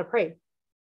teach them how to pray.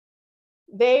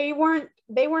 They were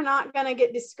not going to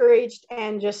get discouraged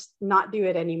and just not do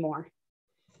it anymore.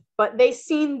 But they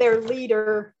seen their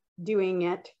leader doing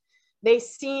it. They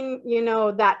seen,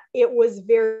 that it was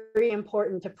very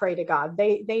important to pray to God.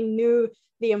 They knew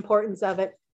the importance of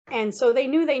it. And so they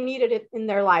knew they needed it in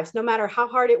their lives, no matter how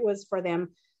hard it was for them,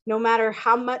 no matter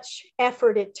how much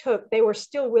effort it took, they were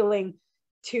still willing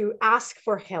to ask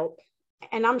for help.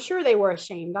 And I'm sure they were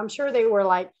ashamed. I'm sure they were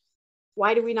like,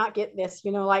 why do we not get this?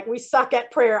 Like, we suck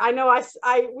at prayer. I know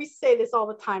we say this all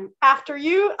the time. After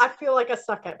you, I feel like I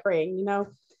suck at praying,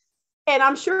 and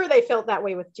I'm sure they felt that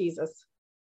way with Jesus.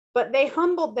 But they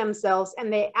humbled themselves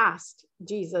and they asked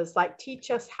Jesus, like,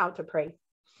 teach us how to pray.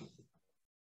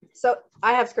 So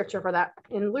I have scripture for that.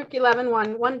 In Luke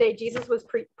 11:1, one day Jesus was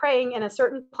praying in a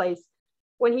certain place.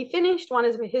 When he finished, one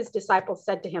of his disciples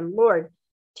said to him, Lord,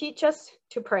 teach us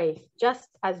to pray, just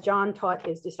as John taught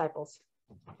his disciples.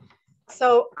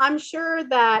 So I'm sure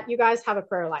that you guys have a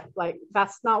prayer life. Like,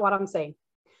 that's not what I'm saying.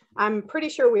 I'm pretty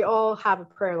sure we all have a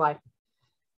prayer life.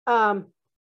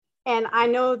 And I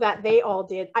know that they all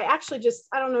did. I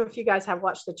don't know if you guys have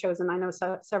watched The Chosen. I know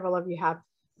several of you have,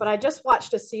 but I just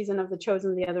watched a season of The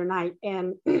Chosen the other night,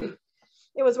 and it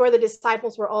was where the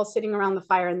disciples were all sitting around the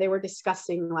fire and they were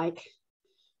discussing like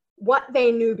what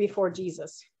they knew before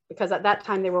Jesus, because at that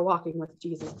time they were walking with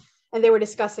Jesus, and they were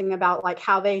discussing about like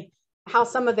how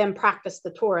some of them practiced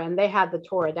the Torah, and they had the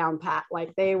Torah down pat.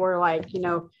 Like, they were like,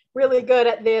 really good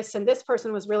at this, and this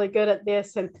person was really good at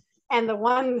this. And the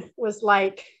one was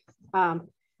like,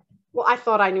 well, I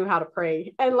thought I knew how to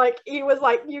pray. And like, he was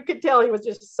like, you could tell he was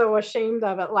just so ashamed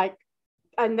of it. Like,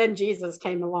 and then Jesus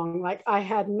came along. Like, I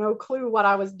had no clue what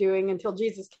I was doing until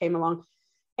Jesus came along.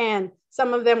 And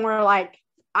some of them were like,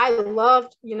 I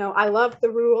loved the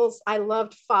rules. I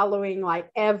loved following like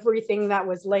everything that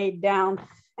was laid down.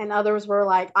 And others were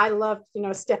like, I loved,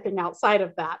 stepping outside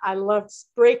of that. I loved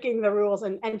breaking the rules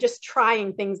and just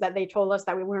trying things that they told us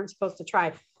that we weren't supposed to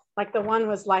try. Like, the one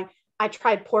was like, I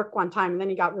tried pork one time and then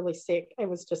he got really sick. It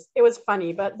was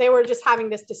funny, but they were just having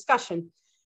this discussion.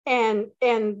 And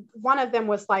one of them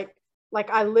was like,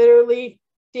 I literally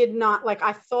did not, like,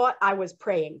 I thought I was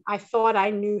praying. I thought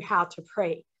I knew how to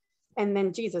pray. And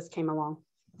then Jesus came along.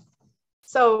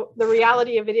 So the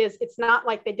reality of it is, it's not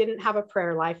like they didn't have a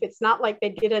prayer life. It's not like they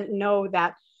didn't know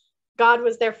that God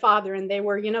was their father and they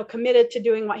were, you know, committed to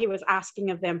doing what he was asking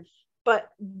of them. But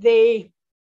they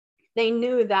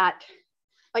knew that,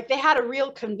 like, they had a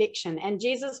real conviction, and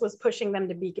Jesus was pushing them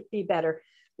to be better.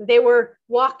 They were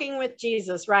walking with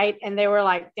Jesus, right? And they were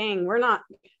like, dang, we're not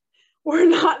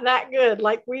that good.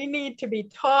 Like, we need to be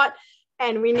taught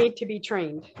and we need to be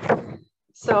trained.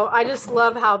 So I just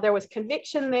love how there was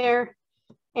conviction there.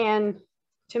 And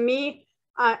to me,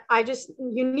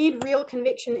 you need real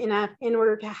conviction in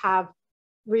order to have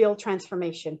real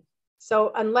transformation.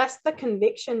 So unless the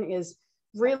conviction is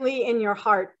really in your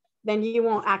heart, then you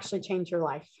won't actually change your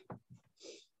life.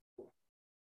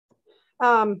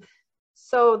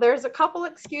 So there's a couple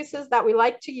excuses that we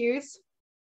like to use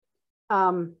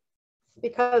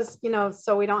because, you know,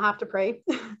 so we don't have to pray.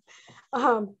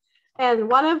 And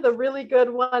one of the really good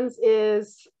ones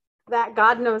is that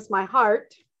God knows my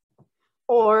heart,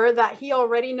 or that he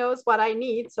already knows what I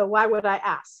need, so why would I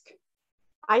ask?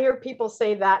 I hear people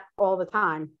say that all the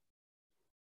time.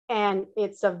 And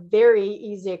it's a very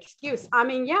easy excuse. I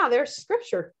mean, yeah, there's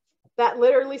scripture that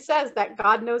literally says that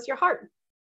God knows your heart.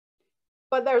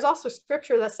 But there's also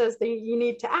scripture that says that you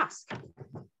need to ask.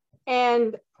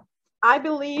 And I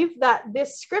believe that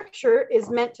this scripture is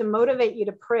meant to motivate you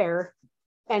to prayer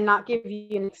and not give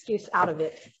you an excuse out of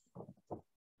it.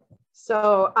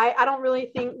 So I don't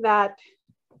really think that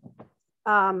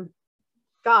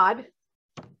God,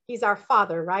 he's our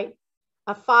father, right?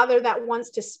 A father that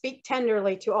wants to speak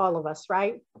tenderly to all of us,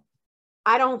 right?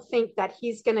 I don't think that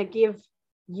he's going to give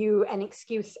you an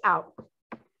excuse out.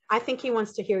 I think he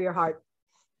wants to hear your heart.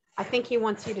 I think he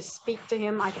wants you to speak to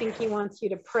him. I think he wants you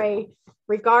to pray,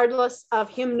 regardless of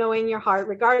him knowing your heart,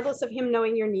 regardless of him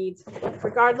knowing your needs,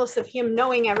 regardless of him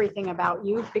knowing everything about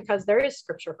you, because there is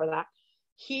scripture for that.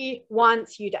 He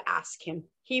wants you to ask him.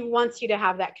 He wants you to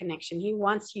have that connection. He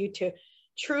wants you to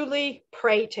truly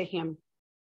pray to him.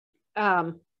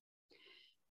 The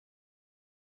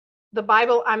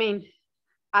Bible, I mean,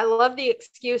 I love the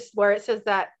excuse where it says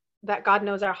that God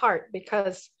knows our heart,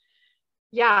 because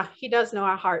yeah, he does know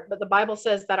our heart, but the Bible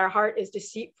says that our heart is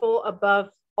deceitful above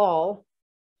all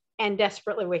and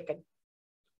desperately wicked.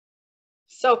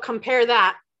 So compare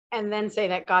that and then say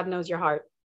that God knows your heart.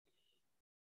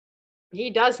 He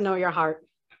does know your heart.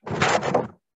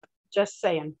 Just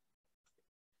saying.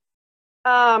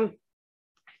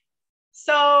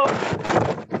 So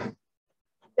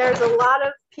there's a lot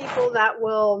of people that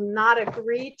will not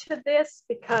agree to this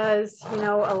because, you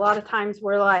know, a lot of times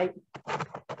we're like,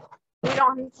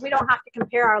 we don't have to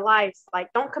compare our lives.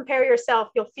 Like, don't compare yourself,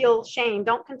 you'll feel shame.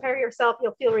 Don't compare yourself,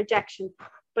 you'll feel rejection.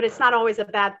 But it's not always a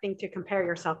bad thing to compare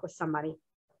yourself with somebody.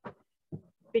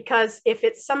 Because if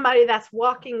it's somebody that's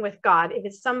walking with God, if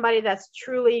it's somebody that's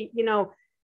truly, you know,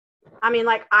 I mean,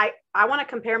 like, I want to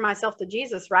compare myself to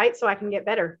Jesus, right? So I can get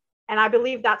better. And I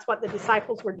believe that's what the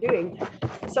disciples were doing.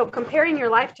 So comparing your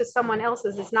life to someone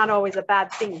else's is not always a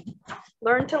bad thing.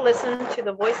 Learn to listen to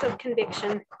the voice of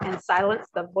conviction and silence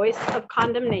the voice of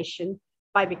condemnation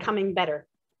by becoming better.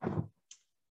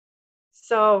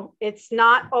 So it's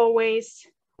not always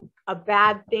a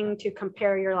bad thing to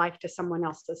compare your life to someone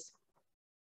else's.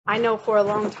 I know for a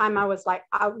long time I was like,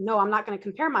 no, I'm not going to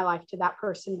compare my life to that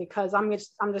person, because I'm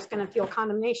just going to feel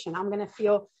condemnation. I'm going to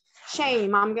feel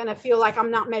shame. I'm going to feel like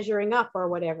I'm not measuring up or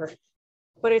whatever.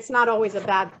 But it's not always a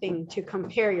bad thing to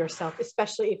compare yourself,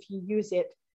 especially if you use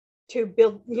it to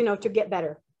build, you know, to get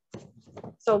better.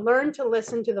 So learn to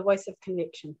listen to the voice of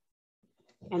conviction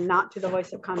and not to the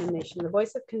voice of condemnation. The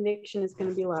voice of conviction is going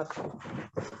to be love.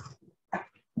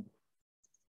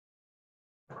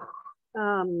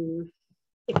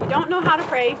 If you don't know how to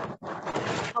pray,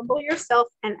 humble yourself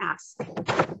and ask.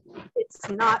 It's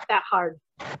not that hard.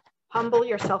 Humble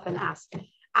yourself and ask.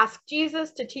 Ask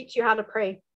Jesus to teach you how to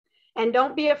pray. And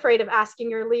don't be afraid of asking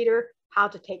your leader how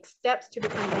to take steps to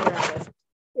become better at it.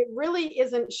 It really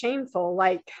isn't shameful.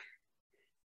 Like,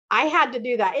 I had to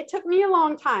do that. It took me a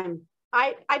long time.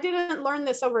 I didn't learn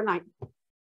this overnight.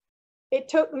 It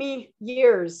took me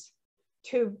years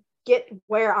to get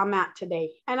where I'm at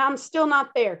today. And I'm still not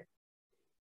there.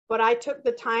 But I took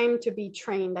the time to be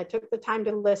trained. I took the time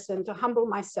to listen, to humble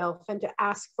myself, and to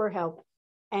ask for help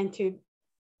and to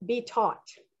be taught.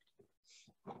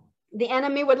 The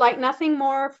enemy would like nothing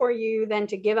more for you than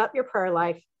to give up your prayer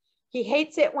life. He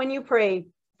hates it when you pray.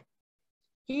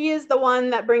 He is the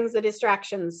one that brings the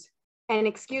distractions and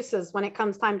excuses when it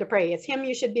comes time to pray. It's him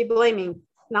you should be blaming,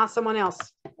 not someone else.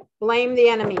 Blame the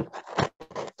enemy.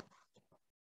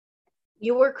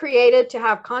 You were created to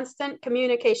have constant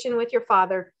communication with your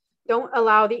Father. Don't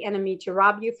allow the enemy to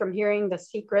rob you from hearing the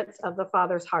secrets of the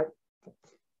Father's heart.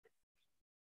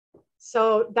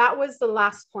 So that was the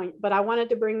last point, but I wanted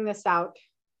to bring this out.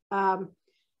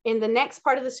 In the next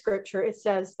part of the scripture, it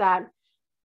says that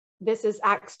this is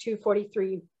Acts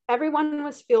 2:43. Everyone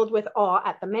was filled with awe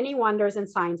at the many wonders and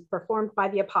signs performed by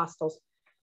the apostles.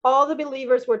 All the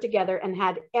believers were together and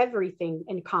had everything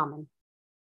in common.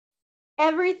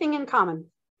 Everything in common.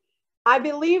 I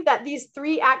believe that these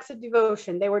three acts of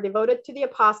devotion, they were devoted to the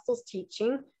apostles'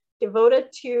 teaching,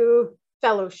 devoted to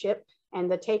fellowship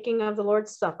and the taking of the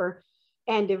Lord's Supper,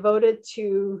 and devoted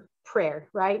to prayer,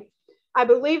 right? I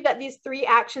believe that these three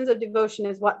actions of devotion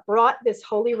is what brought this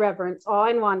holy reverence, awe,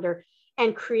 and wonder,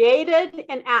 and created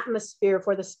an atmosphere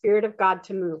for the Spirit of God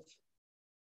to move.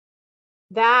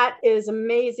 That is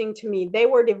amazing to me. They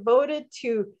were devoted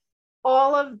to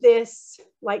all of this,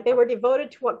 like they were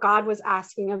devoted to what God was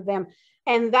asking of them.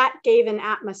 And that gave an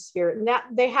atmosphere. And that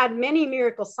they had many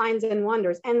miracle signs and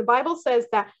wonders. And the Bible says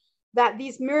that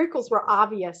these miracles were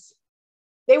obvious.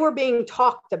 They were being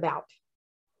talked about.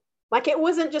 Like it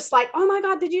wasn't just like, oh my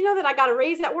God, did you know that I got a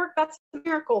raise at work? That's a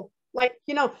miracle. Like,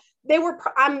 you know, they were,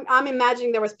 I'm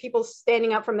imagining there was people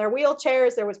standing up from their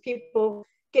wheelchairs. There was people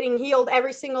getting healed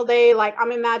every single day. Like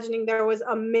I'm imagining there was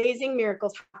amazing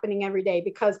miracles happening every day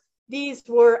because these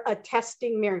were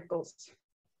attesting miracles.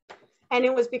 And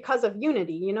it was because of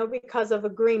unity, you know, because of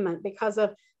agreement, because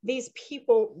of these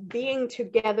people being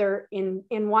together in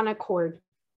one accord.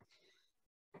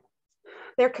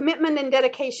 Their commitment and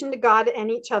dedication to God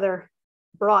and each other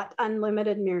brought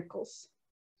unlimited miracles.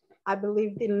 I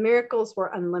believe the miracles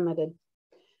were unlimited.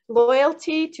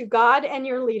 Loyalty to God and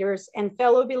your leaders and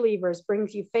fellow believers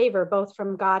brings you favor both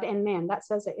from God and man. That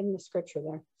says it in the scripture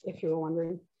there, if you were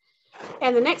wondering.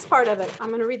 And the next part of it, I'm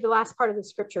going to read the last part of the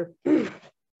scripture.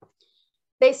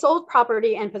 They sold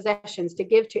property and possessions to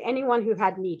give to anyone who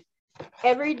had need.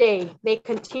 Every day, they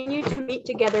continued to meet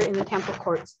together in the temple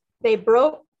courts. They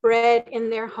broke bread in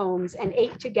their homes and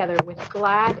ate together with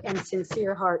glad and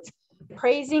sincere hearts,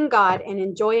 praising God and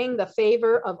enjoying the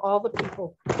favor of all the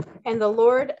people. And the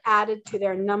Lord added to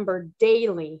their number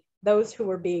daily those who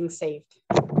were being saved.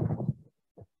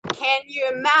 Can you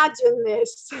imagine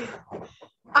this?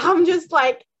 I'm just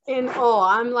like in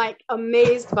awe. I'm like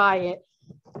amazed by it.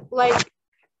 Like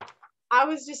I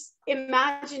was just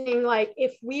imagining like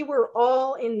if we were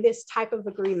all in this type of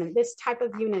agreement, this type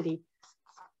of unity,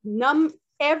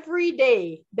 every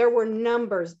day there were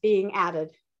numbers being added.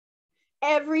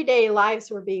 Every day lives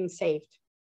were being saved.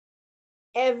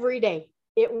 Every day.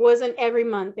 It wasn't every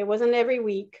month. It wasn't every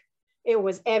week. It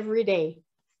was every day.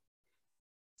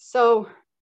 So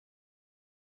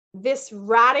this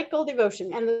radical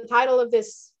devotion, and the title of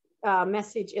this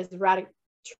message is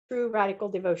True Radical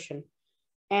Devotion.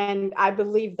 And I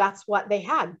believe that's what they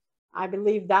had. I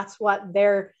believe that's what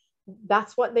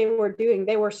they were doing.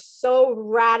 They were so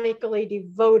radically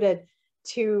devoted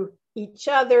to each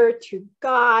other, to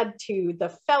God, to the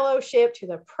fellowship, to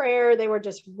the prayer. They were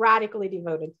just radically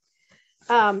devoted.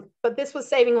 But this was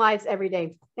saving lives every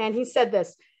day. And he said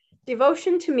this,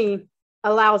 devotion to me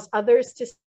allows others to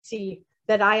see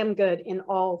that I am good in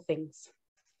all things.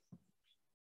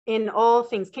 In all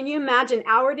things. Can you imagine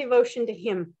our devotion to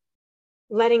him,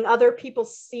 letting other people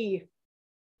see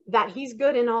that he's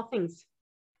good in all things?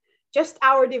 Just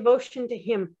our devotion to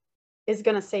him is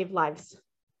going to save lives.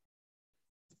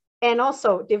 And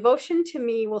also, devotion to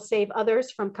me will save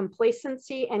others from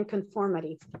complacency and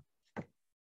conformity.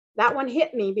 That one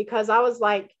hit me because I was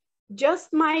like,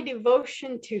 just my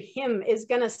devotion to him is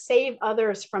going to save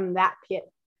others from that pit.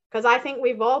 Because I think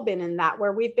we've all been in that,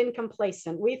 where we've been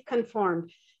complacent. We've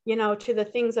conformed, you know, to the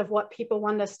things of what people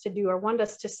want us to do or want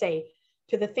us to say,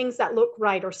 to the things that look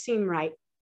right or seem right.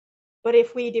 But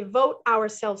if we devote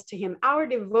ourselves to him, our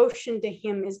devotion to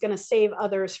him is going to save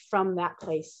others from that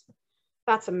place.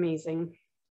 That's amazing.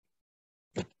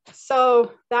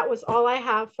 So that was all I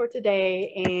have for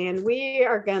today. And we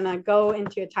are going to go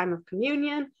into a time of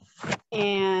communion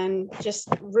and just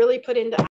really put into